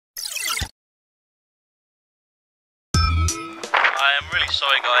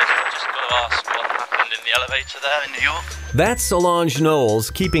sorry guys, I just got to ask what happened in the elevator there in New York. That's Solange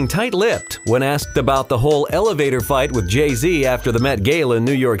Knowles keeping tight-lipped when asked about the whole elevator fight with Jay-Z after the Met Gala in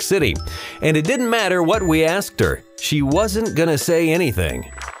New York City. And it didn't matter what we asked her, she wasn't gonna say anything.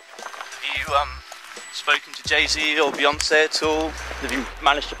 Have you spoken to Jay-Z or Beyonce at all? Have you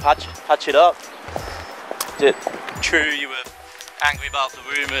managed to patch it up? Is it true you were angry about the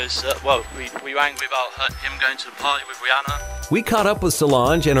rumours? Were you angry about him going to the party with Rihanna? We caught up with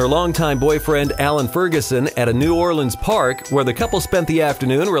Solange and her longtime boyfriend Alan Ferguson at a New Orleans park where the couple spent the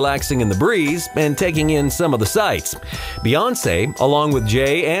afternoon relaxing in the breeze and taking in some of the sights. Beyonce, along with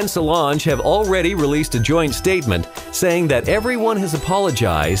Jay and Solange, have already released a joint statement saying that everyone has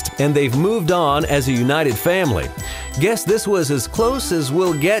apologized and they've moved on as a united family. Guess this was as close as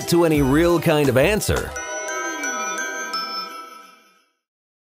we'll get to any real kind of answer.